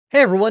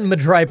Hey everyone,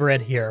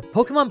 Mah-Dry-Bread here.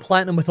 Pokemon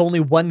Platinum with only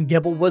one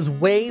Gibble was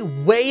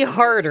way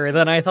harder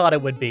than I thought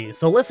it would be,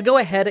 so let's go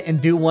ahead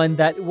and do one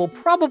that will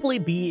probably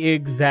be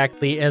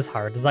exactly as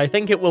hard as I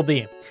think it will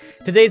be.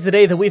 Today's the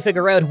day that we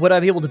figure out would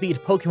I be able to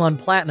beat Pokemon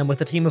Platinum with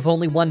a team of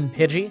only one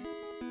Pidgey?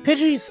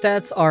 Pidgey's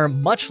stats are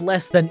much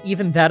less than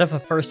even that of a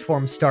first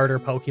form starter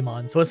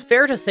Pokemon, so it's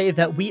fair to say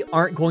that we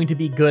aren't going to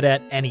be good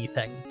at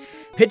anything.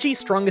 Pidgey's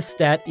strongest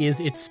stat is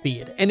its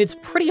speed, and it's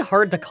pretty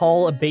hard to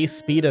call a base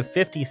speed of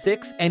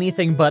 56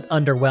 anything but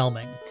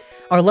underwhelming.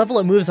 Our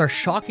level-up moves are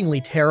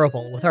shockingly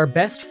terrible, with our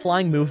best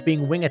flying move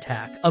being Wing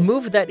Attack, a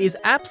move that is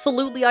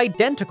absolutely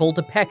identical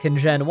to Peck in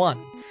Gen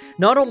 1.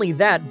 Not only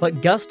that,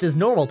 but Gust is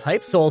normal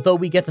type, so although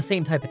we get the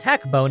same type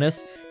attack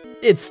bonus,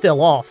 it's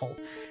still awful.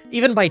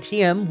 Even by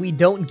TM, we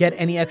don't get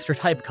any extra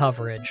type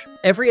coverage.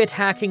 Every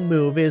attacking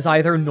move is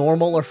either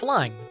normal or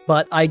flying,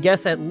 but I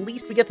guess at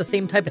least we get the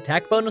same type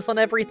attack bonus on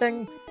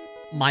everything?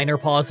 Minor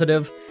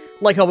positive.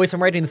 Like always,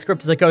 I'm writing the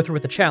script as I go through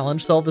with the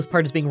challenge, so all this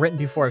part is being written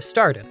before I've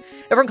started.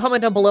 Everyone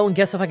comment down below and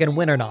guess if I can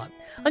win or not.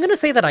 I'm gonna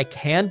say that I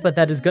can, but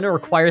that is gonna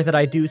require that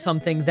I do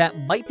something that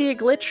might be a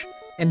glitch,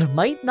 and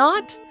might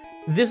not?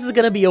 This is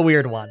gonna be a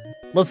weird one.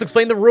 Let's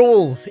explain the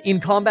rules. In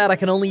combat, I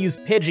can only use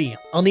Pidgey.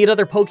 I'll need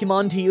other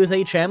Pokemon to use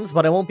HMs,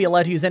 but I won't be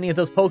allowed to use any of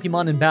those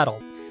Pokemon in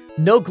battle.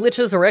 No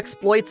glitches or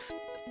exploits,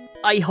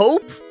 I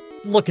hope?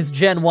 Look, it's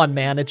Gen 1,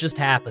 man, it just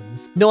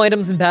happens. No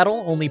items in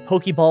battle, only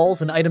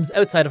Pokeballs and items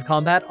outside of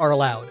combat are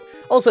allowed.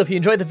 Also, if you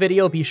enjoyed the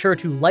video, be sure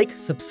to like,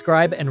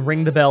 subscribe, and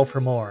ring the bell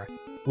for more.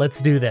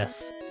 Let's do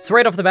this. So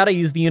right off the bat, I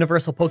use the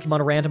Universal Pokemon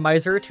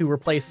Randomizer to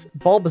replace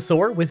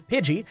Bulbasaur with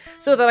Pidgey,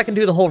 so that I can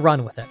do the whole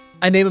run with it.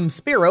 I name him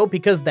Spearow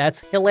because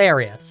that's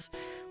hilarious.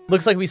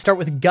 Looks like we start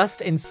with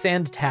Gust and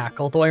Sand Attack,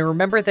 although I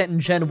remember that in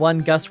Gen 1,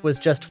 Gust was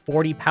just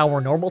 40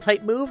 power normal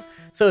type move,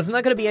 so it's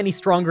not going to be any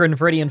stronger in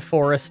Viridian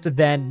Forest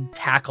than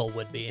Tackle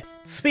would be.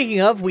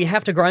 Speaking of, we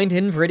have to grind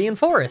in Viridian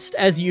Forest.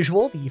 As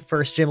usual, the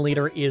first gym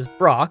leader is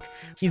Brock.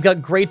 He's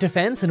got great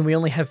defense and we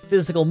only have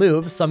physical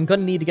moves, so I'm going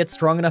to need to get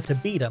strong enough to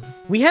beat him.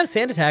 We have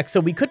Sand Attack,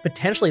 so we could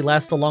potentially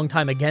last a long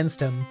time against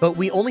him, but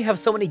we only have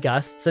so many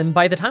Gusts, and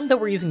by the time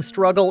that we're using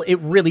Struggle, it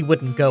really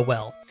wouldn't go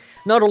well.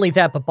 Not only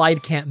that, but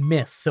Bide can't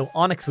miss, so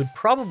Onix would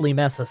probably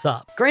mess us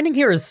up. Grinding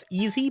here is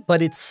easy, but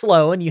it's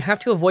slow, and you have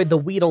to avoid the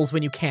Weedles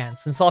when you can,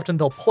 since often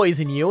they'll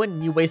poison you,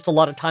 and you waste a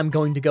lot of time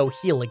going to go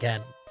heal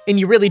again. And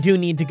you really do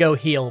need to go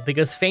heal,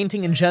 because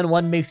fainting in Gen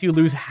 1 makes you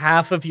lose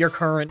half of your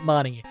current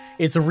money.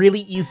 It's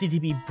really easy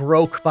to be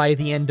broke by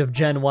the end of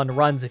Gen 1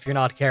 runs if you're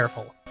not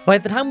careful. By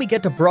the time we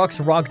get to Brock's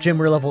Rock Gym,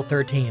 we're level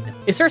 13.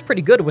 It starts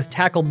pretty good with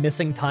Tackle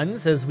missing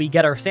tons as we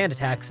get our Sand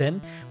Attacks in,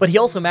 but he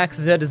also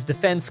maxes out his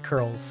defense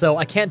curls, so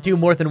I can't do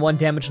more than 1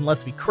 damage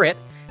unless we crit,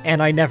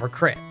 and I never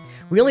crit.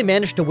 We only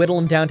managed to whittle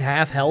him down to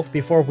half health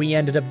before we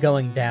ended up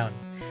going down.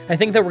 I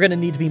think that we're going to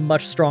need to be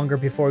much stronger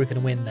before we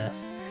can win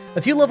this.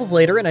 A few levels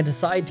later, and I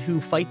decide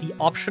to fight the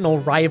optional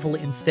rival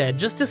instead,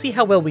 just to see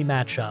how well we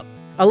match up.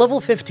 At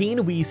level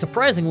 15, we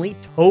surprisingly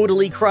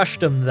totally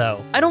crushed him,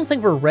 though. I don't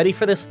think we're ready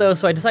for this, though,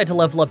 so I decide to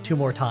level up 2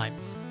 more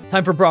times.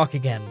 Time for Brock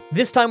again.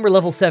 This time we're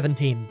level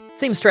 17.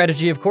 Same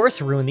strategy, of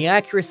course, ruin the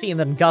accuracy and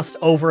then Gust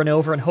over and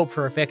over and hope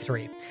for a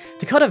victory.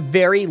 To cut a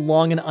very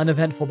long and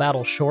uneventful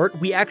battle short,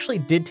 we actually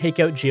did take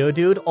out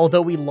Geodude,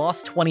 although we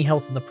lost 20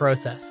 health in the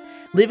process,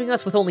 leaving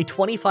us with only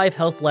 25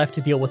 health left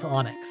to deal with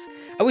Onix.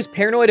 I was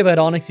paranoid about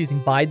Onix using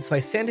Bide, so I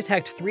Sand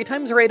Attacked 3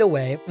 times right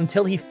away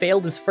until he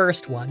failed his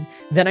first one,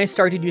 then I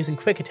started using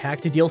Quick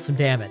Attack to deal some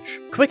damage.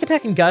 Quick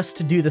Attack and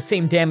Gust do the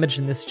same damage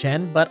in this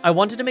gen, but I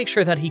wanted to make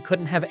sure that he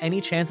couldn't have any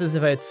chances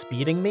of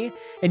outspeeding me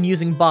and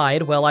using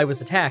Bide while I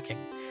was attacking.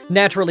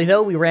 Naturally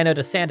though, we ran out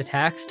of Sand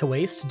Attacks to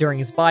waste during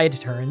his Bide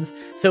turns,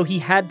 so he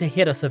had to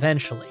hit us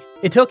eventually.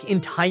 It took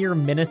entire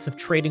minutes of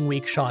trading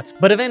weak shots,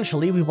 but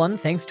eventually we won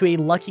thanks to a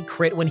lucky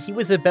crit when he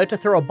was about to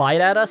throw a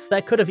Bite at us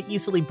that could have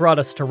easily brought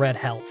us to red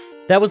health.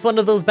 That was one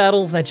of those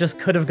battles that just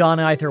could have gone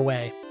either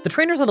way. The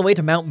trainers on the way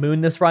to Mount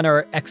Moon this run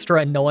are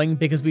extra annoying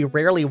because we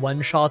rarely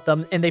one-shot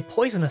them and they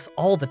poison us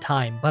all the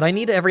time, but I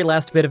need every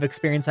last bit of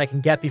experience I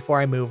can get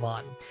before I move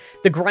on.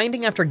 The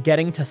grinding after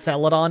getting to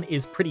Celadon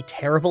is pretty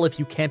terrible if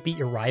you can't beat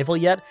your rival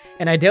yet,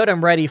 and I doubt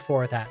I'm ready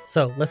for that,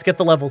 so let's get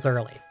the levels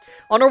early.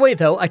 On our way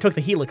though, I took the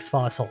Helix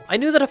Fossil. I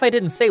knew that if I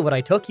didn't say what I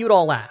took, you'd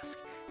all ask.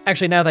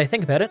 Actually, now that I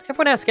think about it,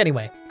 everyone ask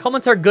anyway.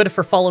 Comments are good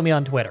for follow me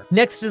on Twitter.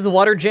 Next is the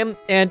Water Gym,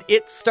 and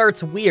it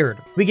starts weird.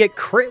 We get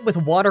crit with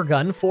Water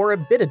Gun for a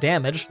bit of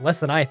damage, less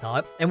than I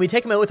thought, and we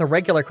take him out with a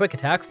regular Quick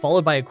Attack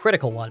followed by a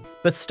critical one.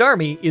 But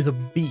Starmie is a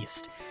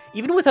beast.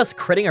 Even with us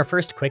critting our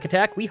first Quick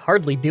Attack, we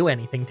hardly do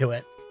anything to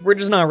it. We're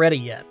just not ready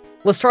yet.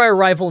 Let's try our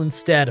rival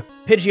instead.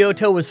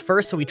 Pidgeotto was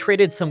first, so we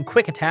traded some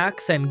Quick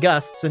Attacks and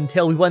Gusts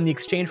until we won the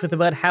exchange with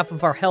about half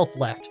of our health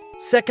left.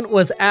 Second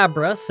was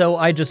Abra, so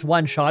I just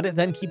one-shot it,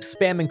 then keep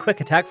spamming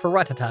Quick Attack for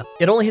Rattata.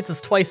 It only hits us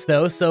twice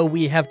though, so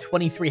we have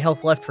 23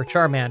 health left for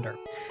Charmander.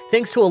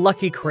 Thanks to a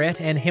lucky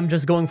crit and him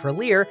just going for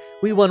Leer,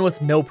 we won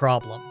with no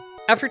problem.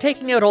 After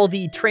taking out all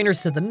the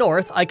trainers to the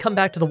north, I come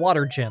back to the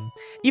water gym.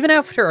 Even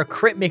after a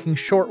crit making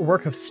short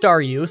work of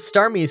Staryu,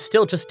 Starmie is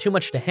still just too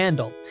much to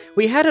handle.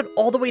 We had it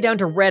all the way down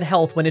to red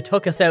health when it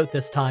took us out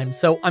this time,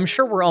 so I'm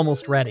sure we're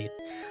almost ready.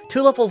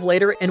 2 levels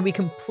later, and we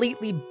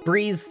completely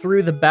breeze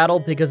through the battle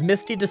because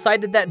Misty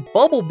decided that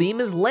Bubble Beam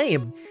is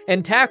lame,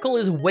 and Tackle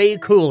is way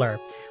cooler.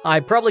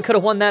 I probably could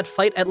have won that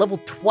fight at level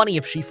 20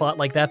 if she fought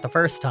like that the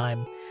first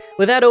time.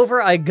 With that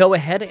over, I go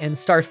ahead and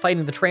start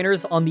fighting the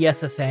trainers on the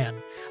SSN.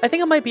 I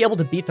think I might be able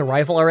to beat the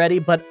rival already,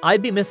 but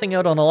I'd be missing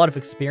out on a lot of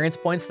experience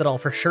points that I'll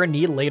for sure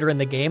need later in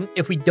the game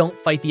if we don't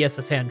fight the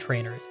SSN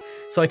trainers.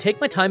 So I take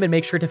my time and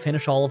make sure to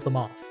finish all of them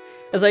off.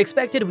 As I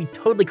expected, we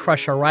totally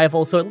crushed our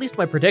rival, so at least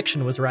my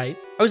prediction was right.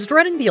 I was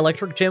dreading the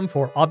electric gym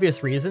for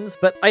obvious reasons,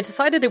 but I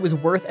decided it was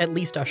worth at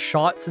least a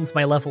shot since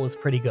my level is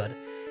pretty good.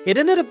 It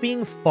ended up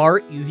being far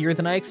easier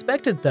than I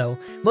expected though,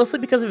 mostly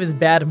because of his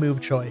bad move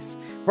choice.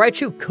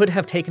 Raichu could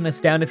have taken us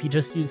down if he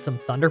just used some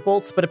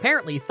Thunderbolts, but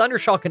apparently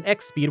Thundershock and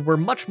X-Speed were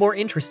much more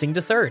interesting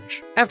to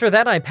Surge. After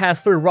that, I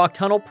passed through Rock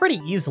Tunnel pretty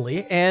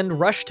easily and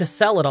rushed to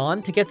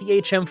Celadon to get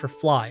the HM for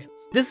Fly.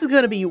 This is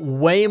going to be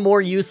way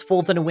more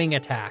useful than a Wing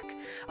Attack.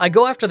 I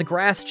go after the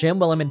grass gym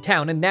while I'm in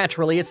town, and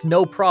naturally it's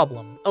no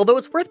problem. Although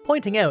it's worth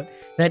pointing out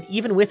that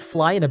even with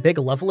Fly and a big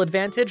level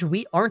advantage,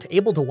 we aren't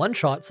able to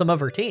one-shot some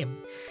of our team.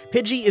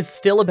 Pidgey is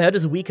still about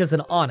as weak as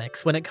an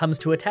Onix when it comes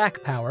to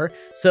attack power,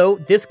 so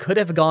this could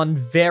have gone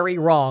very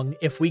wrong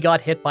if we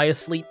got hit by a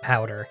Sleep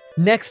Powder.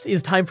 Next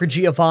is time for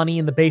Giovanni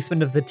in the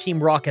basement of the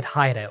Team Rocket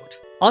hideout.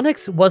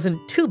 Onix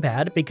wasn't too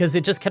bad because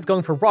it just kept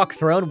going for Rock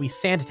Throw and we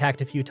Sand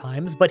Attacked a few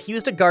times, but he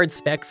used a Guard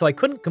Spec so I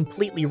couldn't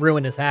completely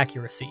ruin his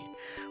accuracy.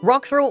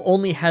 Rock Throw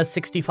only has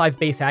 65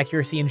 base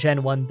accuracy in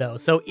Gen 1 though,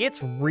 so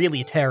it's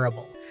really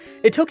terrible.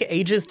 It took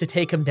ages to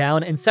take him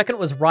down, and second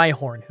was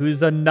Rhyhorn,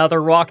 who's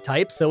another rock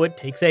type, so it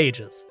takes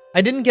ages.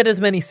 I didn't get as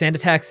many Sand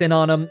Attacks in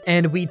on him,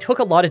 and we took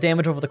a lot of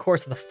damage over the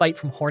course of the fight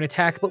from Horn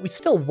Attack, but we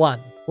still won.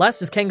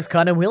 Last is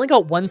Kangaskhan, and we only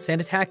got 1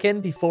 Sand Attack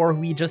in before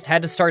we just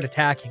had to start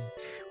attacking.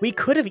 We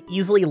could have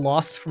easily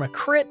lost from a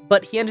crit,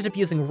 but he ended up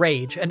using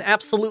Rage, an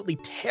absolutely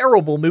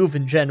terrible move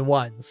in Gen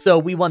 1, so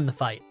we won the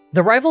fight.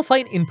 The rival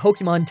fight in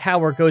Pokemon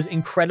Tower goes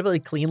incredibly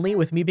cleanly,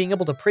 with me being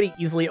able to pretty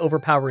easily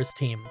overpower his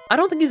team. I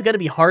don't think he's going to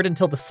be hard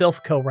until the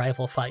Silphco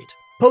rival fight.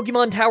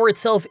 Pokemon Tower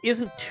itself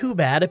isn't too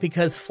bad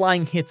because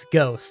flying hits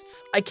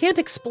ghosts. I can't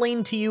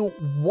explain to you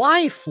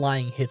why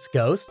flying hits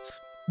ghosts,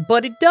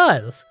 but it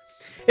does.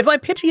 If my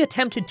Pidgey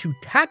attempted to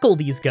tackle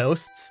these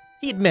ghosts,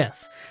 he'd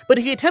miss. But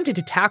if he attempted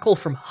to tackle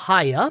from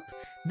high up,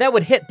 that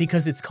would hit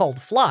because it's called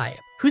Fly.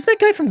 Who's that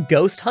guy from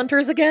Ghost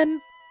Hunters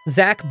again?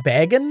 Zach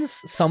Baggins?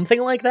 Something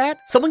like that?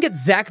 Someone get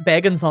Zach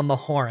Baggins on the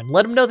horn.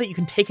 Let him know that you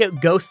can take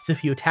out ghosts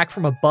if you attack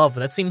from above.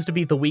 That seems to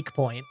be the weak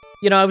point.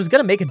 You know, I was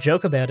gonna make a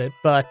joke about it,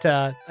 but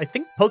I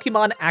think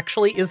Pokemon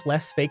actually is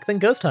less fake than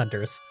Ghost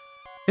Hunters.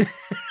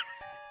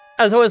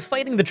 As I was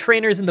fighting the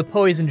trainers in the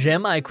Poison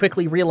Gym, I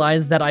quickly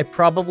realized that I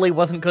probably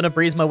wasn't gonna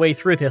breeze my way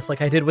through this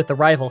like I did with the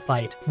rival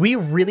fight. We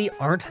really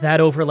aren't that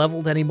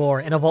overleveled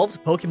anymore, and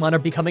evolved Pokemon are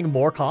becoming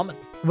more common.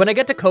 When I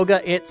get to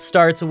Koga, it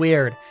starts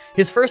weird.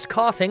 His first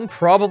coughing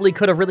probably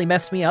could have really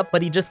messed me up,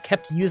 but he just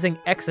kept using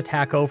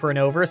X-Attack over and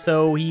over,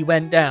 so he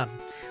went down.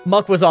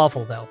 Muck was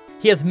awful though.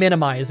 He has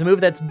Minimize, a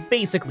move that's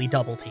basically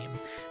Double Team.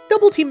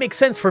 Double Team makes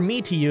sense for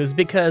me to use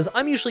because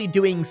I'm usually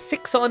doing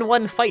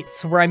 6-on-1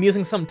 fights where I'm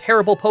using some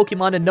terrible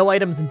Pokemon and no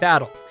items in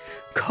battle.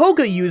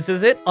 Koga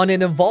uses it on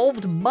an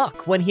evolved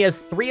Muck when he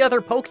has 3 other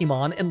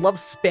Pokemon and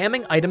loves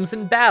spamming items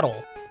in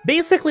battle.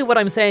 Basically what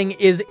I'm saying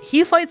is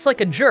he fights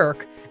like a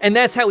jerk, and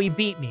that's how he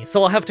beat me,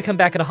 so I'll have to come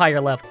back at a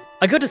higher level.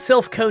 I go to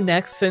Silphco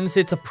next since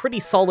it's a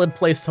pretty solid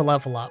place to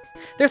level up.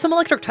 There's some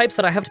electric types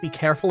that I have to be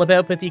careful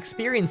about, but the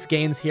experience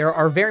gains here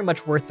are very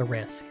much worth the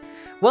risk.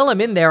 While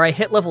I'm in there, I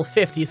hit level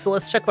 50, so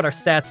let's check what our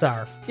stats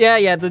are.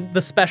 Yeah,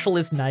 the special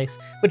is nice,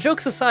 but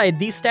jokes aside,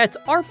 these stats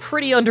are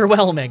pretty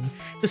underwhelming.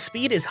 The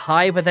speed is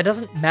high, but that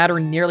doesn't matter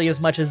nearly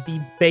as much as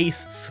the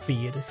base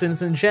speed,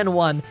 since in Gen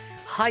 1,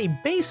 high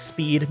base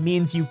speed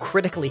means you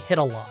critically hit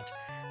a lot.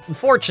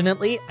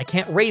 Unfortunately, I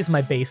can't raise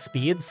my base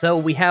speed, so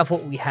we have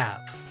what we have.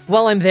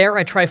 While I'm there,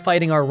 I try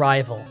fighting our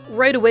rival.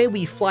 Right away,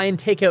 we fly and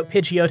take out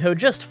Pidgeotto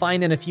just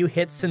fine in a few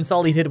hits since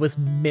all he did was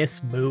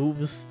miss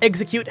moves.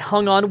 Execute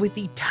hung on with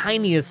the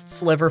tiniest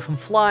sliver from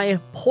Fly,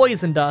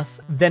 poisoned us,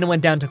 then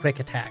went down to Quick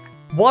Attack.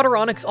 Water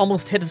Onix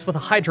almost hit us with a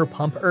Hydro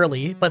Pump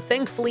early, but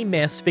thankfully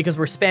missed because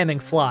we're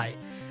spamming Fly.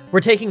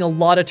 We're taking a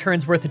lot of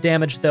turns worth of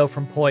damage though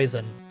from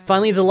Poison.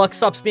 Finally, the luck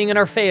stops being in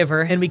our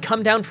favor, and we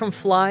come down from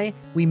Fly,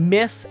 we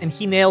miss, and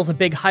he nails a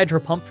big Hydro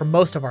Pump for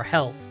most of our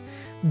health.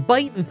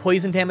 Bite and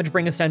poison damage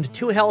bring us down to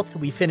 2 health,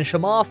 we finish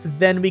him off,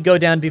 then we go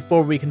down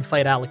before we can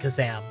fight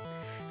Alakazam.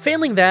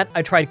 Failing that,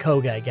 I tried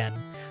Koga again.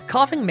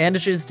 Coughing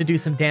manages to do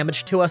some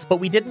damage to us,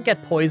 but we didn't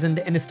get poisoned,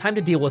 and it's time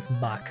to deal with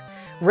Muck.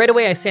 Right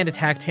away I Sand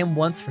Attacked him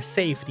once for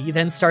safety,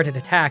 then started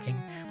attacking,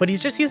 but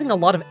he's just using a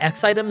lot of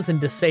X items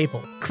and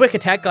Disable. Quick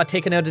Attack got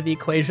taken out of the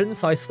equation,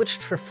 so I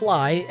switched for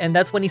Fly, and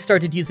that's when he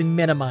started using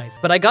Minimize,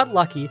 but I got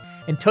lucky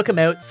and took him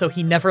out so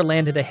he never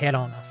landed a hit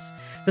on us.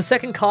 The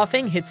second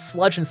coughing hits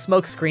Sludge and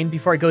Smokescreen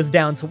before it goes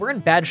down, so we're in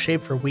bad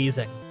shape for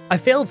Wheezing. I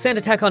failed Sand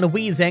Attack on a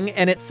Wheezing,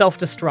 and it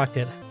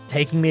self-destructed,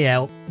 taking me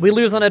out. We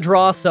lose on a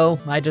draw, so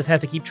I just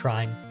have to keep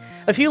trying.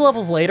 A few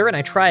levels later, and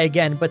I try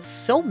again, but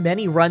so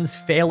many runs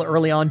fail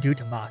early on due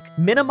to Muck.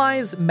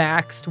 Minimize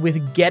maxed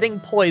with getting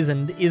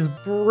poisoned is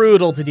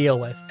brutal to deal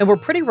with, and we're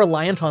pretty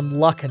reliant on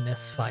luck in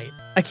this fight.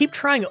 I keep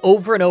trying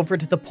over and over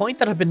to the point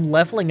that I've been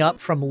leveling up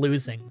from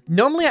losing.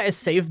 Normally I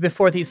save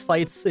before these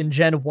fights in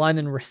Gen 1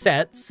 and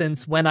reset,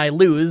 since when I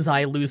lose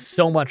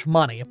so much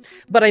money.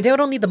 But I doubt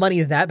I'll need the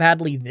money that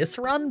badly this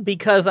run,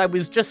 because I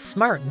was just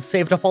smart and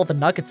saved up all the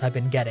nuggets I've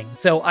been getting,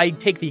 so I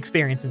take the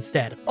experience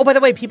instead. Oh, by the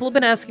way, people have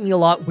been asking me a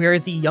lot where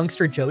the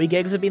youngster Joey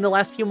gigs have been the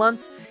last few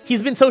months.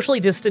 He's been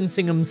socially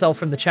distancing himself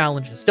from the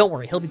challenges. Don't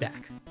worry, he'll be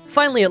back.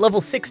 Finally, at level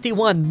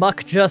 61,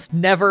 Muck just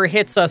never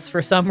hits us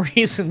for some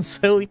reason,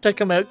 so we took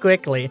him out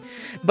quickly.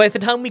 By the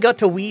time we got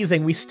to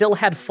Wheezing, we still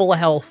had full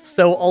health,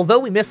 so although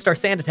we missed our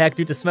Sand Attack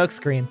due to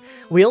Smokescreen,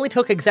 we only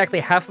took exactly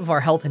half of our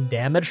health and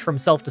damage from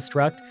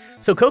self-destruct,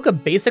 so Coca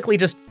basically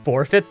just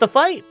forfeit the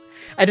fight.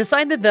 I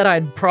decided that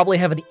I'd probably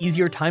have an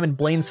easier time in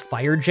Blaine's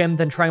Fire Gym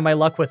than trying my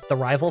luck with the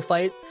rival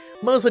fight,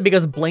 mostly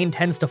because Blaine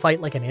tends to fight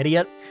like an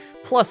idiot.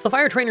 Plus, the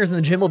fire trainers in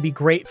the gym will be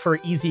great for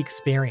easy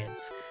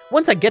experience.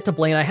 Once I get to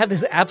Blaine, I have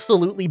this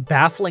absolutely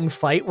baffling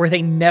fight where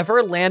they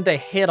never land a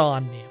hit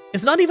on me.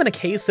 It's not even a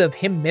case of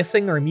him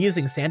missing or me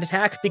using Sand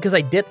Attack, because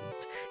I didn't.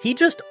 He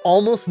just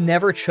almost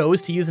never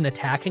chose to use an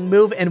attacking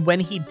move, and when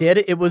he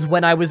did, it was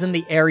when I was in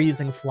the air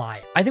using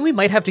Fly. I think we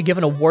might have to give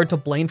an award to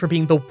Blaine for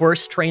being the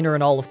worst trainer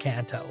in all of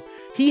Kanto.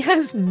 He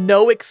has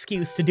no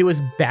excuse to do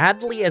as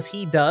badly as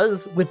he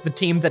does with the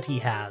team that he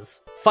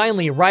has.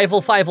 Finally,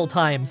 rival Fivel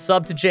time,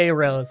 sub to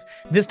J-Rose.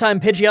 This time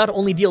Pidgeot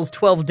only deals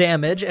 12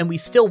 damage, and we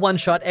still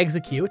one-shot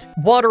execute.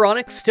 Water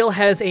Onyx still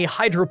has a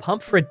Hydro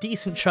Pump for a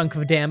decent chunk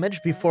of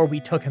damage before we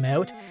took him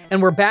out,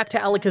 and we're back to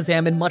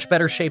Alakazam in much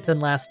better shape than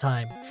last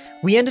time.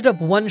 We ended up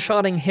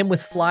one-shotting him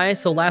with Fly,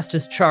 so last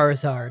is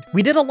Charizard.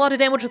 We did a lot of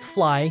damage with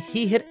Fly,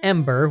 he hit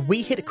Ember,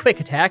 we hit Quick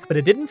Attack, but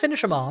it didn't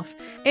finish him off,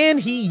 and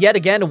he yet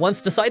again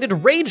once decided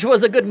Rage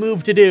was a good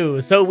move to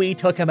do, so we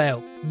took him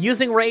out.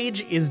 Using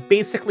Rage is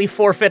basically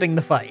forfeiting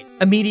the fight.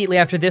 Immediately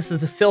after this is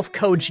the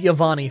Silph-Co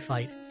Giovanni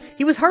fight.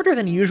 He was harder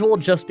than usual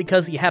just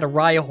because he had a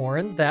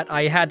Rhyhorn that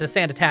I had to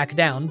Sand Attack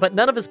down, but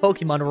none of his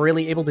Pokemon were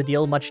really able to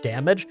deal much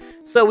damage,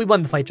 so we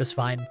won the fight just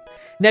fine.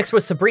 Next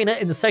was Sabrina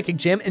in the Psychic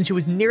Gym, and she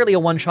was nearly a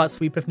one-shot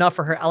sweep if not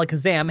for her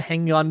Alakazam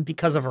hanging on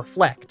because of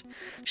Reflect.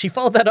 She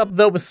followed that up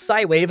though with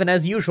Psywave, and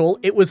as usual,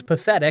 it was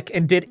pathetic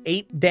and did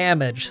 8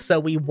 damage, so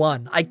we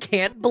won. I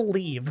can't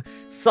believe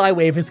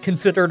Psywave is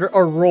considered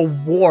a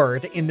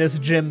reward in this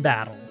gym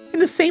battle. In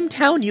the same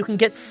town, you can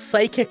get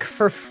Psychic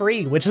for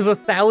free, which is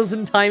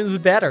 1,000 times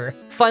better.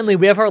 Finally,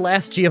 we have our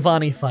last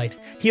Giovanni fight.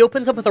 He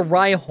opens up with a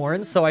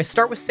Rhyhorn, so I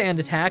start with Sand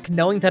Attack,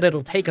 knowing that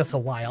it'll take us a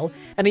while,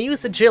 and I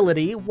use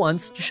Agility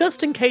once,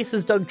 just in case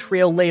his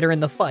Dugtrio later in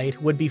the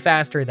fight would be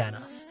faster than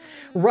us.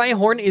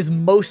 Rhyhorn is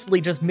mostly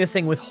just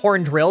missing with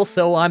Horn Drill,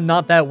 so I'm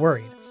not that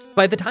worried.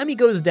 By the time he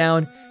goes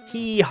down,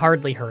 he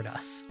hardly hurt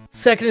us.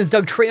 Second is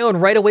Dugtrio,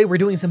 and right away we're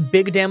doing some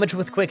big damage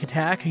with Quick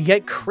Attack,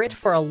 get crit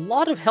for a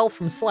lot of health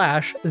from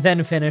Slash,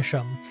 then finish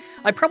him.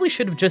 I probably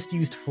should have just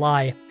used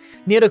Fly.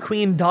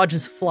 Nidoqueen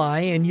dodges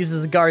Fly and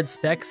uses a Guard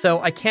Spec, so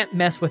I can't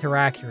mess with her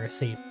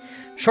accuracy.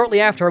 Shortly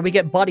after, we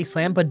get Body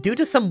Slam, but due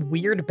to some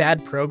weird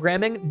bad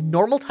programming,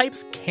 normal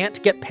types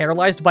can't get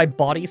paralyzed by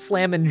Body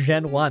Slam in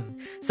Gen 1,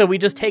 so we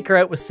just take her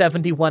out with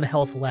 71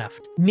 health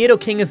left.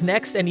 Nidoking is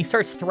next, and he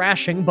starts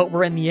thrashing, but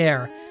we're in the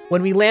air.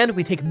 When we land,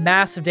 we take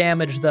massive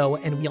damage though,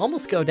 and we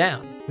almost go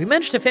down. We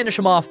managed to finish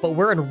him off, but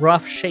we're in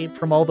rough shape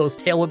from all those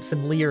Tail Whips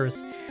and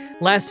Leers.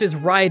 Last is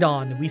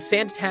Rhydon. We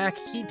Sand Attack,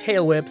 he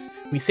Tail Whips,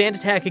 we Sand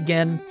Attack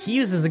again, he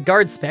uses a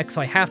Guard Spec,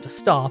 so I have to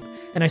stop,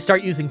 and I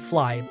start using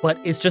Fly, but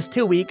it's just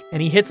too weak,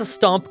 and he hits a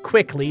Stomp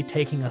quickly,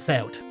 taking us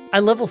out.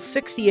 At level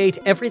 68,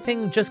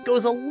 everything just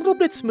goes a little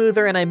bit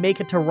smoother, and I make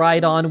it to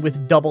Rhydon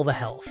with double the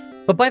health.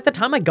 But by the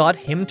time I got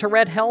him to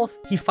red health,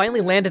 he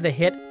finally landed a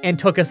hit and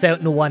took us out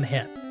in one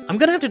hit. I'm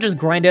gonna have to just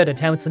grind out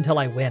attempts until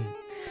I win.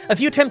 A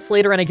few attempts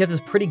later and I get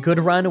this pretty good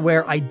run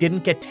where I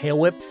didn't get tail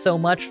whipped so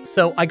much,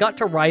 so I got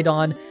to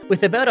Rhydon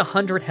with about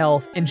 100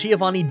 health, and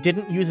Giovanni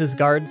didn't use his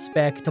Guard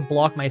Spec to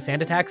block my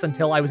Sand Attacks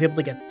until I was able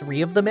to get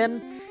 3 of them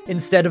in,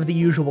 instead of the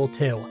usual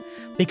 2.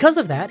 Because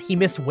of that, he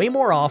missed way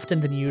more often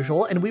than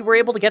usual, and we were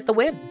able to get the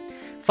win.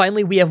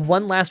 Finally, we have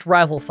one last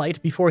rival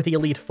fight before the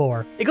Elite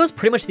Four. It goes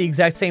pretty much the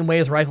exact same way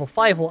as Rival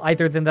Fivel,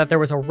 other than that there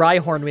was a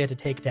Rhyhorn we had to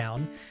take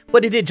down,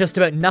 but it did just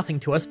about nothing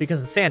to us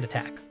because of Sand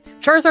Attack.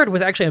 Charizard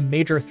was actually a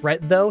major threat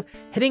though,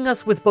 hitting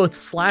us with both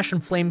Slash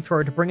and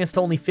Flamethrower to bring us to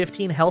only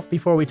 15 health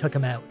before we took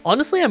him out.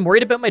 Honestly, I'm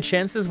worried about my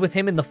chances with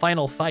him in the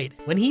final fight.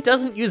 When he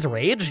doesn't use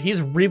Rage,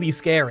 he's really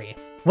scary.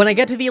 When I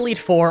get to the Elite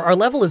Four, our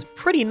level is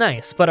pretty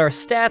nice, but our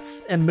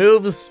stats and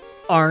moves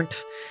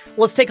aren't.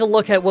 Let's take a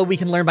look at what we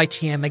can learn by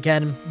TM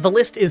again. The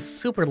list is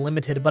super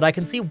limited, but I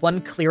can see one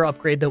clear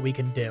upgrade that we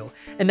can do,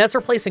 and that's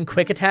replacing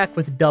Quick Attack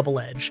with Double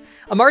Edge.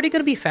 I'm already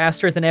going to be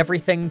faster than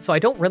everything, so I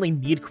don't really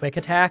need Quick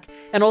Attack,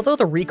 and although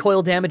the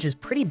recoil damage is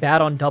pretty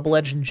bad on Double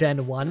Edge in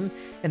Gen 1,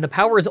 and the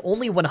power is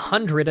only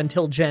 100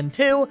 until Gen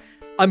 2,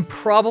 I'm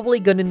probably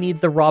going to need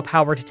the raw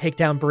power to take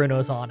down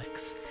Bruno's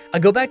Onyx. I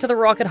go back to the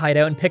Rocket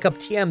Hideout and pick up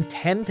TM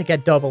 10 to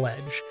get Double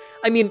Edge.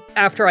 I mean,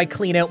 after I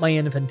clean out my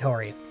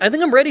inventory. I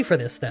think I'm ready for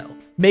this, though.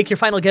 Make your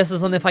final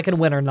guesses on if I can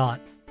win or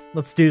not.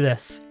 Let's do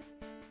this.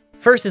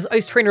 First is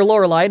Ice Trainer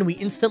Lorelei, and we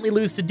instantly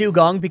lose to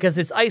Dugong because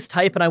it's Ice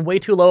type and I'm way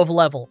too low of a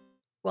level.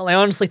 Well, I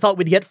honestly thought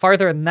we'd get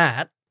farther than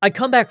that. I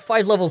come back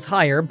 5 levels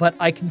higher, but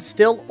I can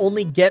still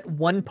only get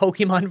one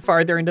Pokemon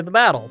farther into the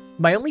battle.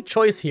 My only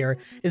choice here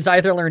is to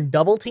either learn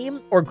Double Team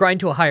or grind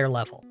to a higher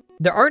level.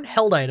 There aren't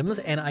held items,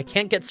 and I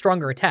can't get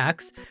stronger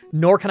attacks,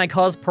 nor can I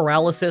cause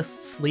paralysis,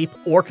 sleep,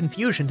 or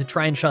confusion to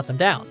try and shut them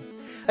down.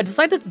 I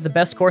decided that the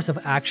best course of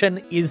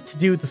action is to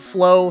do the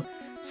slow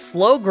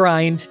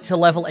grind to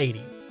level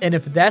 80, and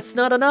if that's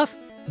not enough,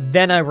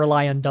 then I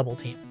rely on Double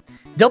Team.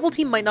 Double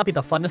Team might not be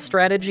the funnest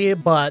strategy,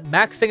 but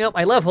maxing out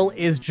my level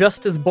is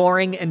just as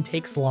boring and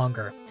takes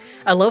longer.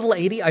 At level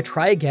 80, I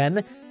try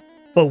again,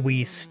 but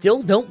we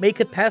still don't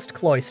make it past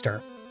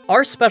Cloyster.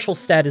 Our special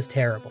stat is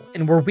terrible,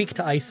 and we're weak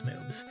to ice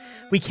moves.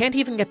 We can't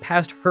even get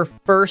past her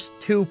first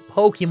 2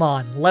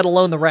 Pokemon, let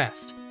alone the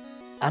rest.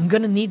 I'm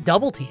gonna need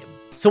Double Team.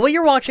 So what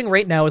you're watching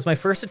right now is my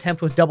first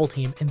attempt with Double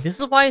Team, and this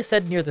is why I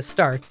said near the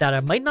start that I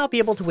might not be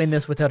able to win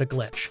this without a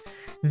glitch.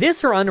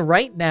 This run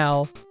right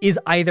now is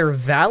either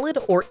valid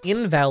or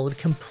invalid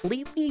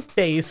completely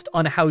based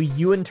on how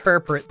you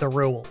interpret the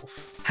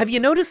rules. Have you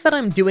noticed that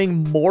I'm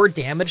doing more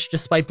damage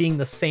despite being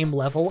the same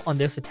level on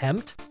this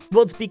attempt?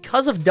 Well, it's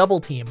because of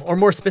Double Team, or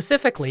more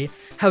specifically,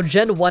 how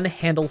Gen 1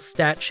 handles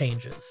stat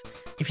changes.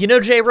 If you know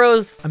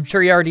J-Rose, I'm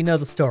sure you already know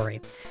the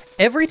story.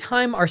 Every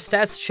time our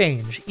stats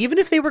change, even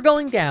if they were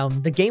going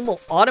down, the game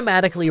will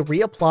automatically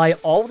reapply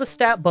all the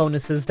stat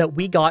bonuses that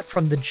we got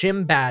from the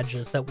gym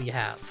badges that we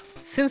have.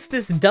 Since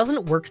this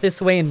doesn't work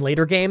this way in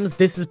later games,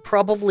 this is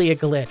probably a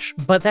glitch,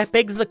 but that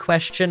begs the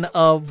question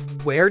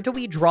of where do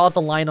we draw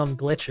the line on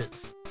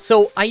glitches?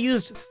 So I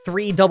used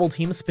 3 Double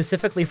Teams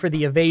specifically for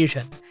the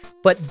evasion,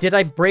 but did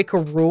I break a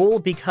rule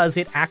because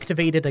it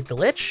activated a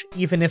glitch,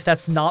 even if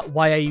that's not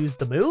why I used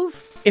the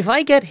move? If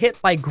I get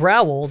hit by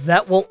Growl,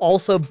 that will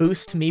also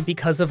boost me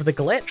because of the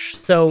glitch,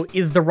 so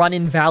is the run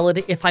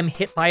invalid if I'm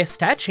hit by a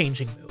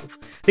stat-changing move?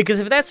 Because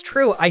if that's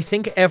true, I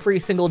think every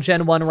single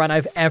Gen 1 run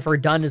I've ever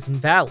done is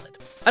invalid.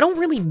 I don't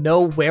really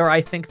know where I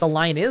think the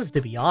line is,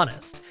 to be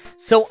honest.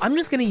 So I'm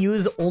just gonna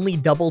use only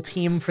Double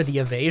Team for the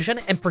evasion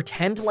and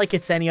pretend like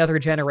it's any other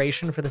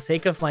generation for the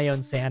sake of my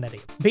own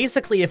sanity.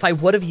 Basically, if I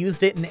would have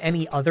used it in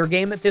any other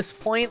game at this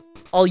point,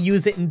 I'll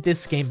use it in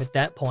this game at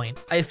that point.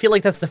 I feel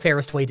like that's the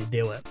fairest way to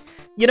do it.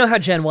 You know how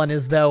Gen 1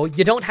 is though,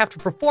 you don't have to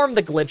perform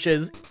the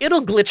glitches,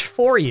 it'll glitch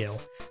for you.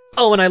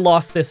 Oh, and I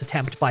lost this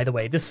attempt, by the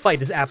way. This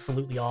fight is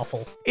absolutely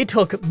awful. It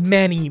took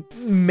many,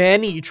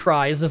 many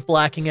tries of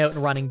blacking out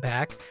and running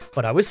back,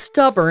 but I was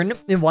stubborn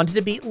and wanted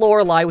to beat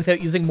Lorelei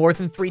without using more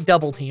than 3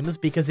 Double Teams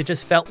because it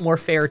just felt more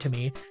fair to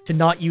me to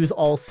not use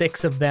all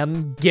 6 of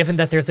them, given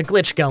that there's a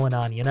glitch going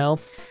on, you know?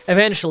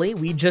 Eventually,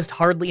 we just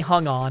hardly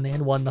hung on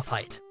and won the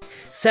fight.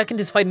 Second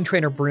is fighting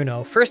trainer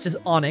Bruno. First is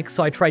Onyx,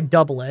 so I tried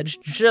Double Edge,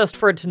 just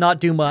for it to not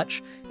do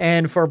much,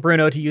 and for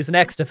Bruno to use an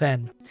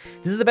X-Defend.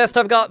 This is the best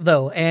I've got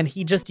though, and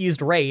he just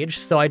used Rage,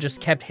 so I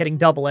just kept hitting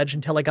Double Edge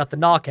until I got the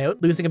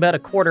knockout, losing about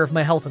 1/4 of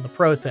my health in the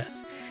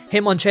process.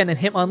 Hitmonchan and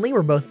Hitmonlee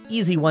were both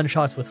easy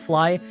one-shots with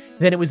Fly,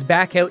 then it was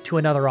back out to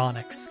another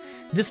Onyx.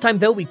 This time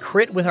though, we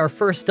crit with our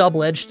first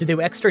Double Edge to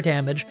do extra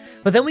damage,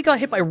 but then we got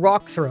hit by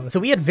Rock Throw, so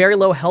we had very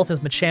low health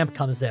as Machamp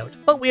comes out,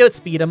 but we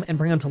outspeed him and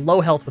bring him to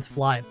low health with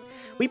Fly.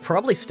 We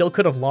probably still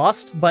could have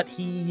lost, but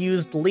he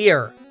used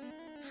Leer,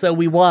 so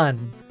we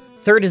won.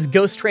 Third is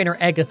Ghost Trainer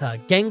Agatha.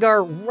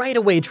 Gengar right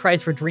away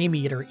tries for Dream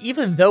Eater,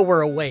 even though we're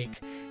awake.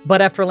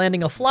 But after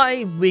landing a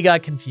Fly, we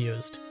got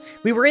confused.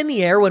 We were in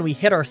the air when we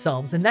hit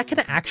ourselves, and that can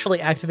actually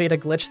activate a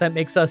glitch that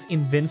makes us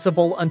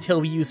invincible until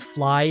we use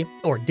Fly,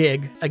 or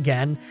Dig,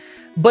 again.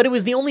 But it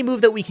was the only move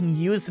that we can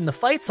use in the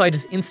fight, so I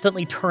just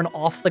instantly turn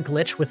off the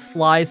glitch with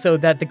Fly so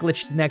that the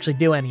glitch didn't actually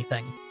do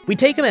anything. We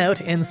take him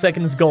out, and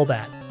seconds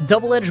Golbat.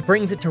 Double Edge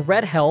brings it to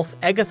red health,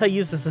 Agatha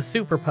uses a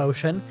super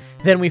potion,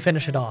 then we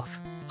finish it off.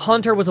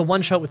 Haunter was a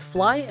one-shot with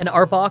Fly, and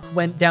Arbok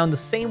went down the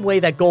same way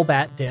that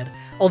Golbat did,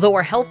 although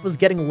our health was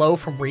getting low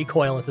from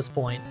recoil at this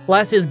point.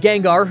 Last is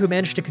Gengar, who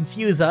managed to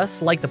confuse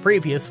us, like the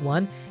previous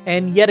one,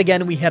 and yet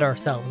again we hit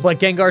ourselves. But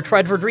Gengar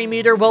tried for Dream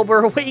Eater while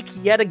we're awake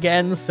yet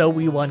again, so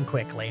we won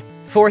quickly.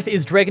 Fourth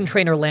is Dragon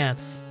Trainer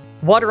Lance.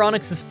 Water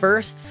Onyx is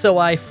first, so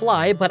I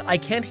Fly, but I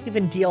can't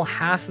even deal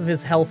half of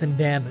his health and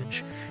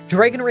damage.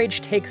 Dragon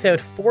Rage takes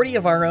out 40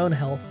 of our own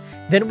health,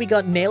 then we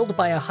got nailed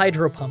by a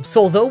Hydro Pump,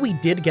 so although we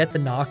did get the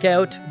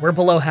knockout, we're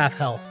below half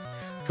health.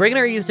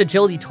 Dragonair used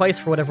Agility twice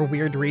for whatever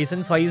weird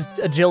reason, so I used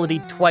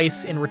Agility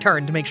twice in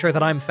return to make sure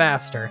that I'm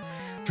faster.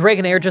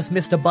 Dragonair just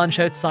missed a bunch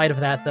outside of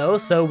that though,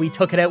 so we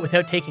took it out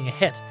without taking a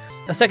hit.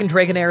 A second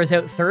Dragonair is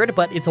out third,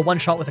 but it's a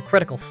one-shot with a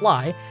critical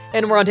Fly,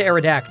 and we're on to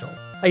Aerodactyl.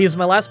 I used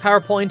my last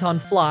power point on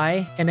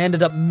Fly, and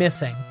ended up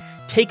missing.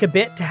 Take a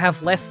bit to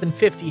have less than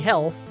 50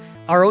 health,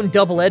 our own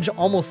Double Edge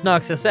almost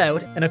knocks us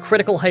out, and a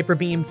critical Hyper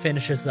Beam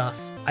finishes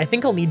us. I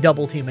think I'll need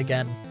Double Team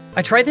again.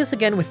 I tried this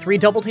again with 3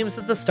 Double Teams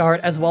at the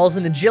start, as well as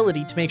an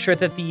Agility to make sure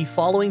that the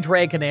following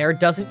Dragonair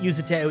doesn't use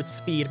it to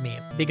outspeed me,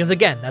 because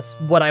again, that's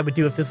what I would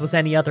do if this was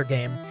any other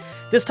game.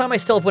 This time I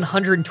still have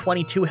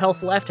 122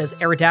 health left as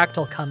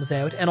Aerodactyl comes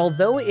out, and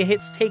although it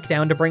hits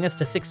Takedown to bring us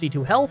to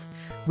 62 health,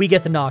 we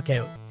get the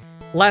knockout.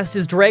 Last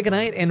is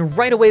Dragonite, and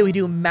right away we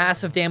do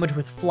massive damage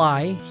with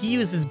Fly, he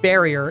uses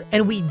Barrier,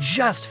 and we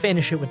just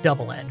finish it with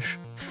Double Edge.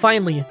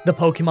 Finally, the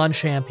Pokemon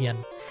Champion.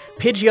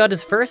 Pidgeot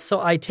is first,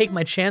 so I take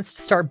my chance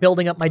to start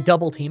building up my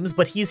double teams,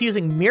 but he's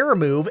using Mirror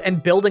Move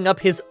and building up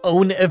his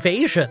own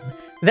evasion.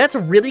 That's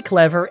really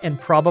clever and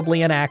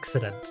probably an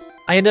accident.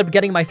 I ended up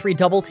getting my 3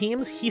 double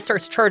teams, he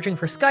starts charging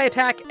for Sky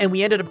Attack, and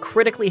we ended up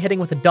critically hitting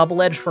with a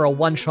Double Edge for a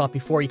one-shot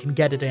before he can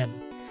get it in.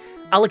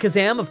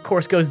 Alakazam, of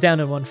course, goes down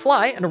in one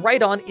fly, and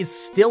Rhydon is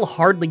still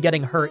hardly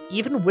getting hurt,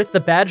 even with the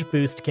badge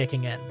boost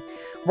kicking in.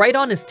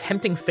 Rhydon is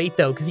tempting fate,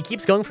 though, because he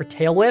keeps going for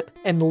Tail Whip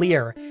and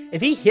Leer.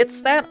 If he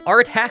hits that, our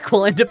attack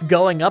will end up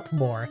going up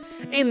more.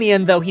 In the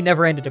end, though, he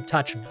never ended up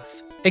touching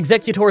us.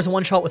 Exeggutor's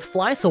one-shot with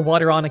Fly, so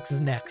Water Onix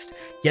is next.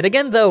 Yet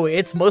again, though,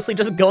 it's mostly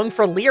just going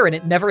for Leer, and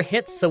it never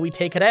hits, so we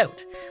take it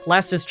out.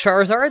 Last is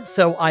Charizard,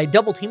 so I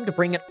double team to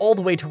bring it all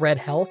the way to red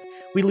health.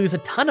 We lose a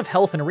ton of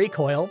health in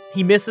recoil,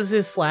 he misses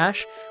his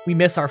slash, we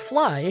miss our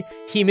fly,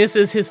 he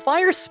misses his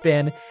fire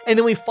spin, and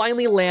then we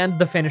finally land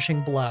the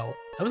finishing blow.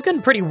 I was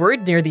getting pretty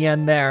worried near the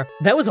end there.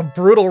 That was a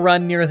brutal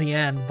run near the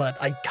end, but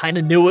I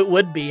kinda knew it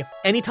would be.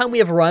 Anytime we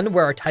have a run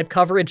where our type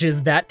coverage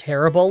is that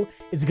terrible,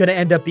 it's gonna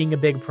end up being a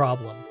big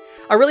problem.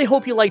 I really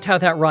hope you liked how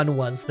that run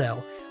was,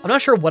 though. I'm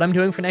not sure what I'm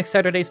doing for next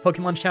Saturday's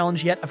Pokemon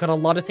Challenge yet. I've got a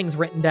lot of things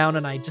written down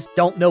and I just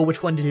don't know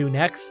which one to do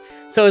next.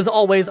 So as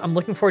always, I'm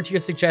looking forward to your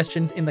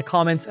suggestions in the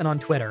comments and on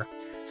Twitter.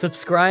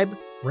 Subscribe,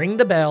 ring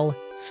the bell,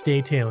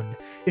 stay tuned.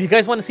 If you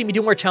guys want to see me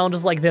do more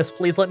challenges like this,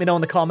 please let me know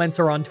in the comments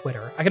or on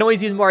Twitter. I can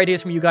always use more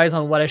ideas from you guys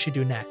on what I should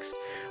do next.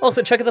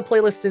 Also, check out the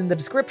playlist in the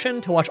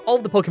description to watch all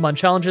of the Pokemon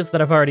challenges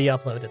that I've already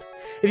uploaded.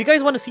 If you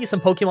guys want to see some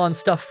Pokemon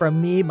stuff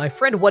from me, my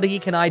friend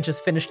What-A-Geek and I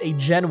just finished a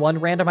Gen 1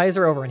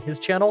 randomizer over on his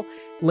channel,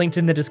 linked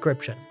in the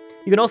description.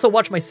 You can also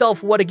watch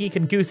myself, What-A-Geek,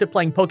 and Goosip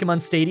playing Pokemon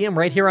Stadium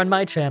right here on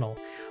my channel.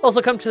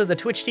 Also, come to the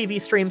Twitch TV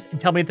streams and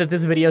tell me that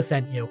this video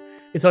sent you.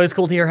 It's always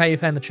cool to hear how you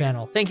found the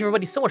channel. Thank you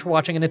everybody so much for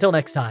watching, and until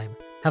next time,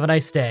 have a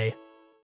nice day.